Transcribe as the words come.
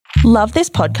Love this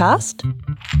podcast?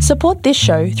 Support this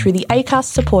show through the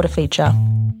Acast supporter feature.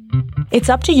 It's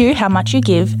up to you how much you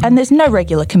give and there's no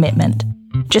regular commitment.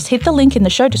 Just hit the link in the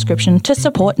show description to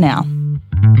support now.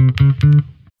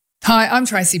 Hi, I'm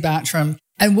Tracy Bartram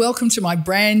and welcome to my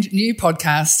brand new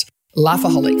podcast,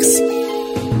 Laughaholics.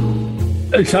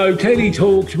 So Teddy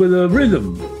talks with a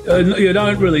rhythm and you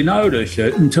don't really notice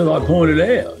it until I point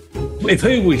it out. If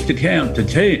he was to count to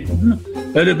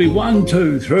 10, it'd be 1,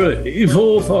 2, 3,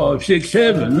 4, 5, 6,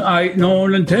 7, 8,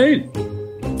 9 and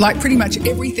 10. Like pretty much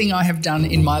everything I have done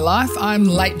in my life, I'm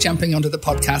late jumping onto the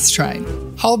podcast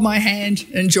train. Hold my hand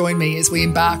and join me as we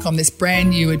embark on this brand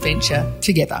new adventure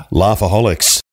together. Laughaholics.